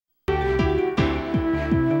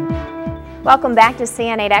Welcome back to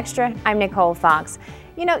CN8 Extra. I'm Nicole Fox.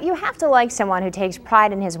 You know, you have to like someone who takes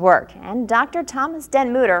pride in his work, and Dr. Thomas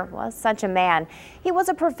Den Mutter was such a man. He was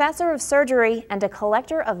a professor of surgery and a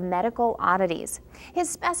collector of medical oddities. His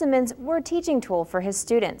specimens were a teaching tool for his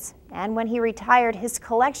students, and when he retired, his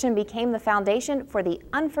collection became the foundation for the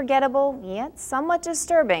unforgettable, yet somewhat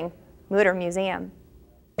disturbing, Mutter Museum.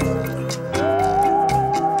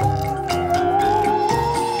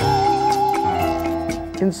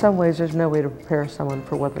 In some ways, there's no way to prepare someone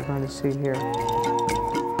for what they're going to see here.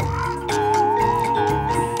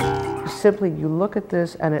 Simply, you look at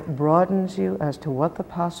this and it broadens you as to what the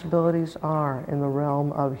possibilities are in the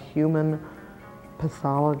realm of human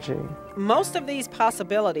pathology. Most of these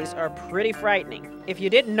possibilities are pretty frightening. If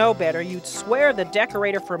you didn't know better, you'd swear the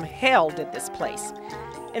decorator from hell did this place.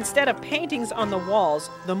 Instead of paintings on the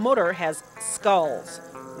walls, the Mutter has skulls,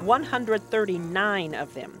 139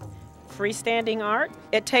 of them. Freestanding art,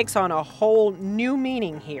 it takes on a whole new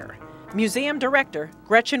meaning here. Museum director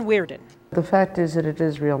Gretchen Weirden. The fact is that it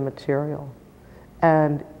is real material,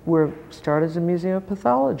 and we're started as a museum of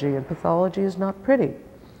pathology, and pathology is not pretty.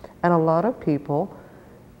 And a lot of people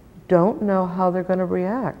don't know how they're going to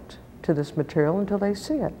react to this material until they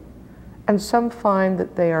see it. And some find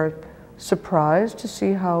that they are surprised to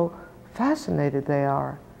see how fascinated they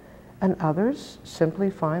are, and others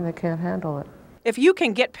simply find they can't handle it. If you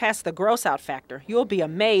can get past the gross-out factor, you'll be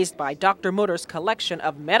amazed by Dr. Mutter's collection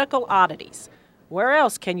of medical oddities. Where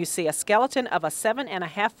else can you see a skeleton of a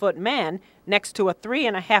 7.5-foot man next to a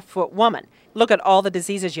 3.5-foot woman? Look at all the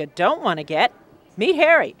diseases you don't want to get. Meet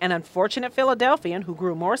Harry, an unfortunate Philadelphian who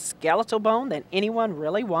grew more skeletal bone than anyone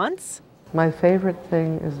really wants. My favorite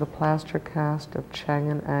thing is the plaster cast of Chang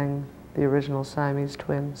and Eng, the original Siamese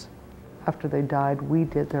twins. After they died, we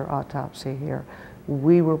did their autopsy here.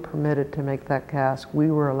 We were permitted to make that cast.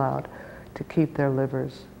 We were allowed to keep their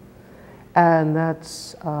livers. And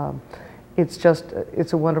that's,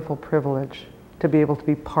 it's a wonderful privilege to be able to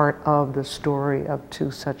be part of the story of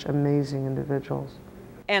two such amazing individuals.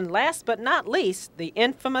 And last but not least, the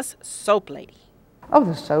infamous soap lady. Oh,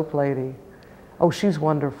 the soap lady. Oh, she's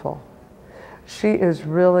wonderful. She is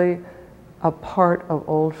really a part of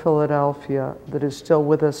old Philadelphia that is still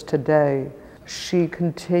with us today. She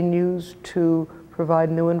continues to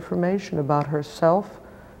provide new information about herself,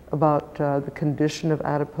 about the condition of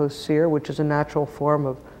adipocere, which is a natural form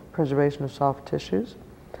of preservation of soft tissues.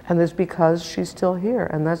 And that's because she's still here,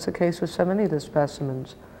 and that's the case with so many of the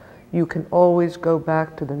specimens. You can always go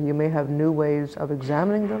back to them. You may have new ways of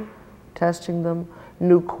examining them, testing them,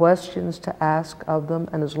 new questions to ask of them,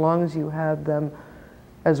 and as long as you have them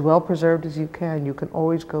as well preserved as you can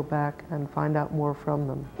always go back and find out more from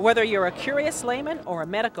them. Whether you're a curious layman or a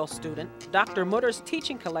medical student, Dr. Mutter's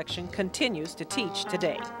teaching collection continues to teach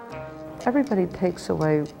today. Everybody takes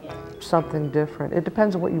away something different. It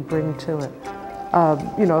depends on what you bring to it.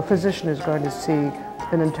 You know, a physician is going to see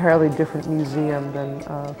an entirely different museum than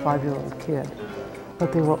a 5-year-old kid,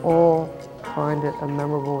 but they will all find it a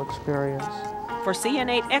memorable experience. For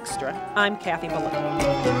CN8 Extra, I'm Kathy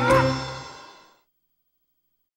Palovick.